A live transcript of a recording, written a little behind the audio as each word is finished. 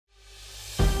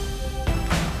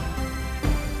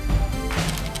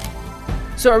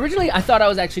So originally I thought I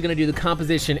was actually going to do the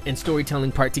composition and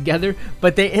storytelling part together,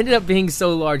 but they ended up being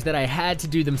so large that I had to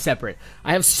do them separate.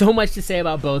 I have so much to say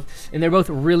about both, and they're both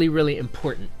really, really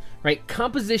important. Right?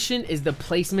 Composition is the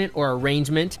placement or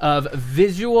arrangement of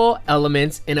visual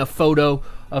elements in a photo,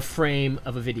 a frame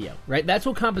of a video, right? That's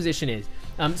what composition is.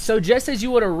 So just as you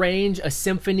would arrange a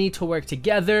symphony to work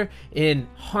together in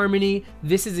harmony,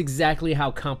 this is exactly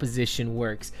how composition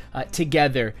works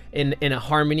together in a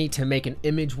harmony to make an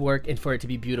image work and for it to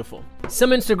be beautiful. Some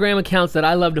Instagram accounts that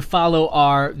I love to follow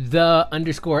are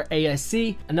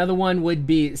the_ASC. Another one would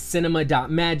be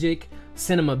cinema.magic,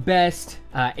 cinema best,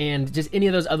 and just any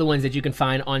of those other ones that you can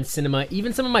find on cinema.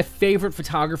 Even some of my favorite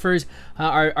photographers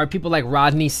are people like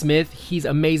Rodney Smith. He's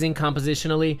amazing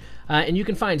compositionally, and you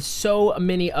can find so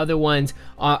many other ones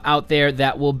out there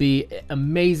that will be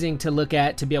amazing to look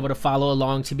at, to be able to follow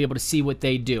along, to be able to see what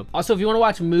they do. Also, if you want to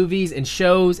watch movies and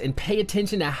shows and pay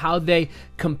attention to how they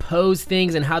compose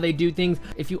things and how they do things,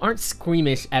 if you aren't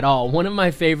squeamish at all, one of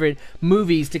my favorite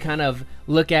movies to kind of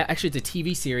look at, actually it's a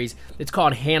TV series, it's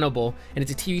called Hannibal, and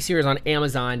it's a TV series on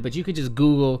Amazon, but you could just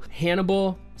Google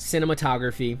Hannibal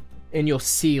cinematography and you'll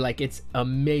see, like, it's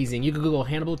amazing. You can Google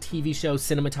Hannibal TV show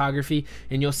cinematography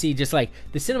and you'll see just like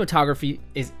the cinematography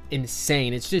is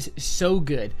insane. It's just so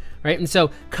good, right? And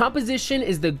so composition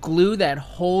is the glue that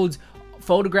holds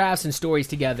photographs and stories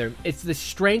together. It's the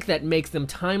strength that makes them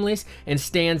timeless and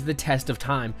stands the test of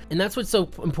time. And that's what's so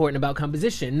important about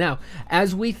composition. Now,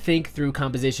 as we think through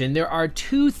composition, there are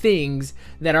two things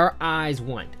that our eyes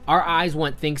want. Our eyes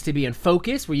want things to be in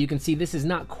focus, where you can see this is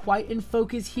not quite in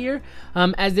focus here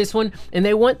as this one, and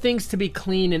they want things to be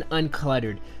clean and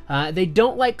uncluttered. They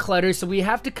don't like clutter, so we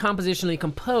have to compositionally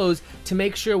compose to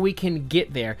make sure we can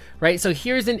get there, right? So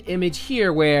here's an image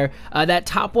here where that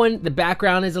top one, the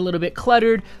background is a little bit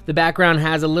cluttered. The background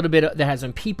has a little bit, that has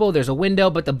some people, there's a window,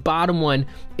 but the bottom one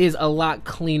is a lot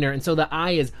cleaner. And so the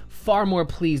eye is far more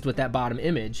pleased with that bottom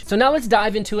image. So now let's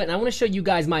dive into it, and I wanna show you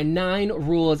guys my 9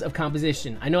 rules of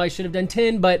composition. I know I should have done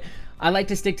 10, but I like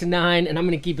to stick to 9, and I'm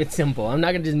gonna keep it simple. I'm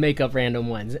not gonna just make up random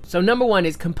ones. So number 1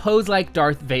 is compose like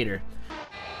Darth Vader.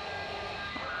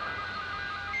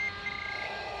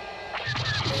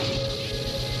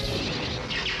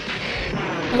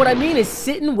 What I mean is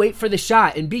sit and wait for the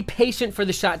shot and be patient for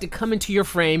the shot to come into your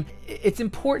frame. It's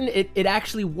important it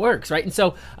actually works, right? And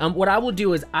so what I will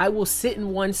do is I will sit in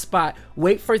one spot,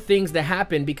 wait for things to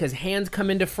happen, because hands come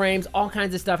into frames, all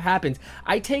kinds of stuff happens.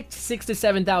 I take 6,000 to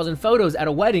 7,000 photos at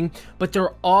a wedding, but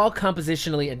they're all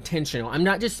compositionally intentional. I'm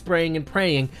not just spraying and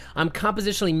praying. I'm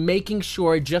compositionally making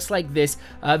sure, just like this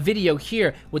video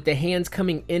here, with the hands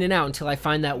coming in and out until I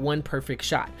find that one perfect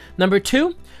shot. Number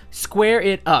 2, square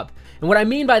it up. And what I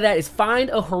mean by that is find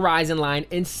a horizon line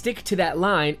and stick to that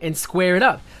line and square it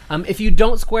up. If you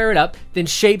don't square it up, then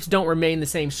shapes don't remain the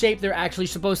same shape they're actually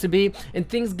supposed to be, and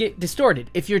things get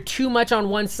distorted. If you're too much on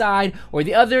one side or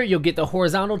the other, you'll get the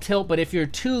horizontal tilt, but if you're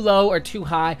too low or too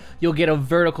high, you'll get a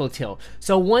vertical tilt.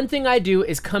 So one thing I do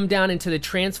is come down into the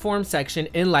transform section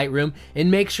in Lightroom and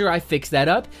make sure I fix that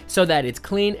up so that it's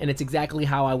clean and it's exactly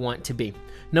how I want to be.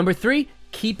 Number 3,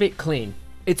 keep it clean.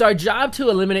 It's our job to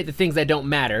eliminate the things that don't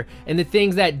matter, and the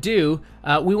things that do,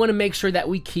 we want to make sure that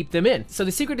we keep them in. So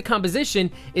the secret to composition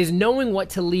is knowing what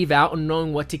to leave out and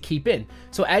knowing what to keep in.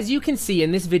 So as you can see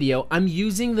in this video, I'm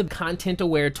using the content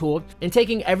aware tool and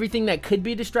taking everything that could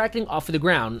be distracting off of the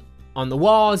ground, on the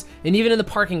walls, and even in the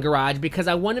parking garage, because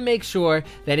I want to make sure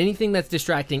that anything that's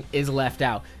distracting is left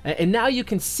out. And now you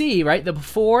can see, right, the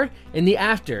before and the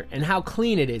after and how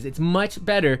clean it is. It's much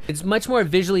better. It's much more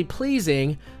visually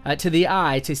pleasing to the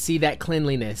eye to see that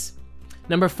cleanliness.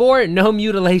 Number 4, no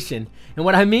mutilation. And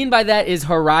what I mean by that is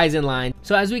horizon line.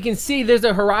 So as we can see, there's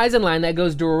a horizon line that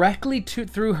goes directly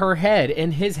through her head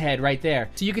and his head right there.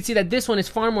 So you can see that this one is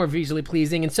far more visually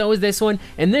pleasing, and so is this one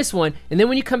and this one. And then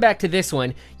when you come back to this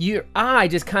one, your eye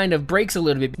just kind of breaks a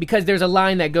little bit because there's a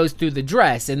line that goes through the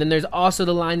dress, and then there's also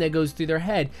the line that goes through their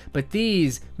head. But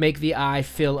these make the eye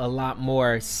feel a lot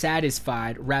more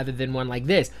satisfied rather than one like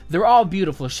this. They're all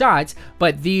beautiful shots,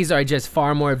 but these are just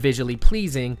far more visually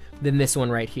pleasing than this one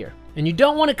right here. And you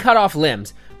don't want to cut off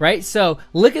limbs, right? So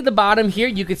look at the bottom here,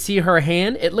 you could see her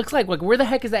hand. It looks like where the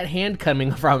heck is that hand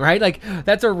coming from, right? Like,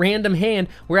 that's a random hand,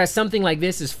 whereas something like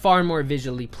this is far more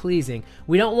visually pleasing.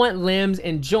 We don't want limbs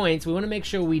and joints. We want to make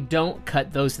sure we don't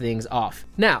cut those things off.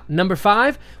 Now, number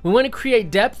 5, we want to create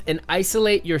depth and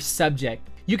isolate your subject.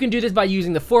 You can do this by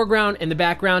using the foreground and the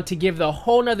background to give the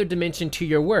whole nother dimension to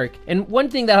your work. And one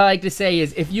thing that I like to say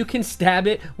is if you can stab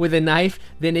it with a knife,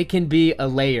 then it can be a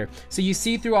layer. So you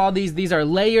see through all these are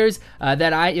layers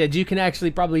that you can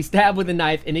actually probably stab with a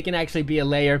knife, and it can actually be a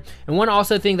layer. And one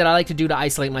also thing that I like to do to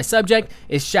isolate my subject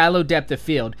is shallow depth of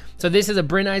field. So this is a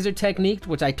Brenizer technique,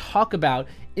 which I talk about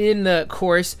in the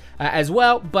course as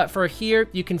well, but for here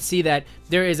you can see that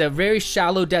there is a very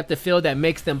shallow depth of field that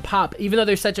makes them pop even though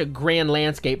there's such a grand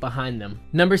landscape behind them.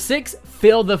 Number 6,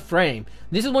 fill the frame.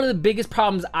 This is one of the biggest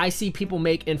problems I see people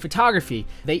make in photography.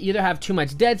 They either have too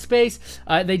much dead space,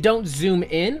 they don't zoom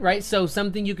in, right? So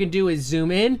something you can do is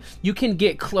zoom in. You can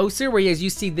get closer, whereas you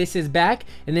see this is back,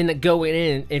 and then go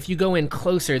in. If you go in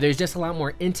closer, there's just a lot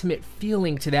more intimate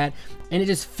feeling to that, and it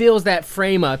just fills that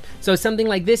frame up. So something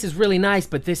like this is really nice,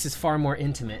 but this is far more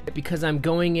intimate because I'm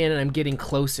going in and I'm getting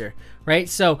closer, right?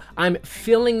 So I'm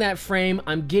filling that frame,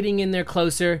 I'm getting in there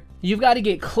closer. You've got to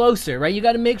get closer, right? You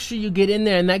got to make sure you get in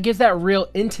there, and that gives that real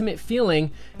intimate feeling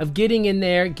of getting in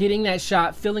there, getting that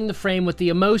shot, filling the frame with the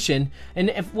emotion. And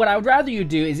what I would rather you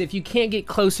do is, if you can't get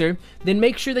closer, then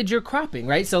make sure that you're cropping,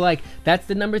 right? So like that's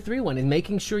the number 3 one, is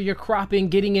making sure you're cropping,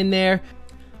 getting in there,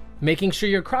 making sure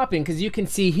you're cropping, because you can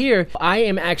see here I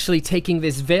am actually taking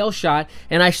this veil shot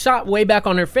and I shot way back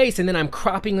on her face, and then I'm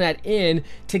cropping that in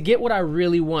to get what I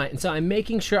really want. And so I'm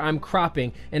making sure I'm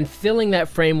cropping and filling that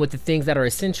frame with the things that are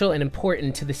essential and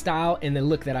important to the style and the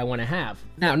look that I want to have.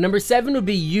 Now, number 7 would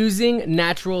be using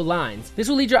natural lines. This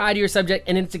will lead your eye to your subject,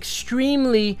 and it's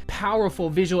extremely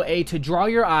powerful visual aid to draw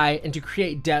your eye and to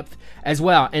create depth as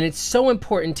well. And it's so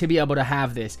important to be able to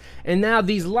have this. And now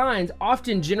these lines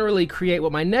often generally create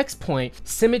what my next point,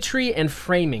 symmetry and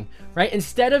framing, right?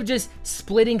 Instead of just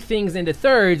splitting things into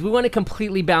thirds, we want to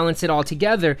completely balance it all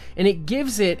together, and it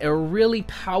gives it a really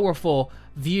powerful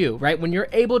view, right? When you're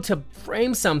able to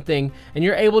frame something and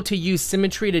you're able to use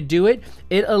symmetry to do it,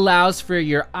 it allows for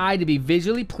your eye to be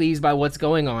visually pleased by what's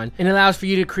going on, and allows for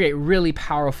you to create really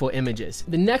powerful images.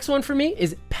 The next one for me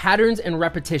is patterns and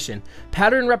repetition.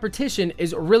 Pattern repetition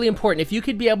is really important. If you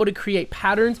could be able to create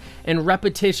patterns and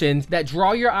repetitions that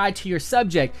draw your eye to your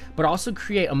subject, but also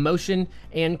create emotion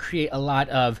and create a lot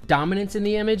of dominance in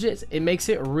the images, it makes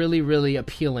it really, really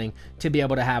appealing to be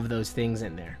able to have those things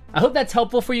in there. I hope that's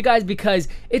helpful for you guys, because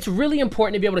it's really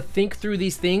important to be able to think through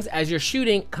these things as you're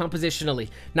shooting compositionally.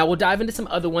 Now we'll dive into some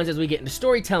other ones as we get into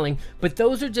storytelling, but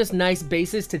those are just nice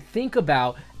bases to think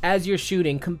about as you're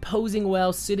shooting. Composing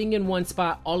well, sitting in one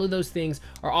spot, all of those things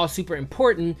are all super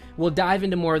important. We'll dive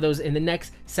into more of those in the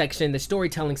next section, the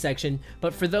storytelling section,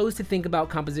 but for those to think about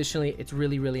compositionally, it's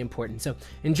really, really important. So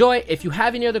enjoy. If you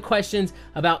have any other questions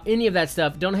about any of that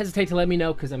stuff, don't hesitate to let me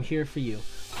know, because I'm here for you.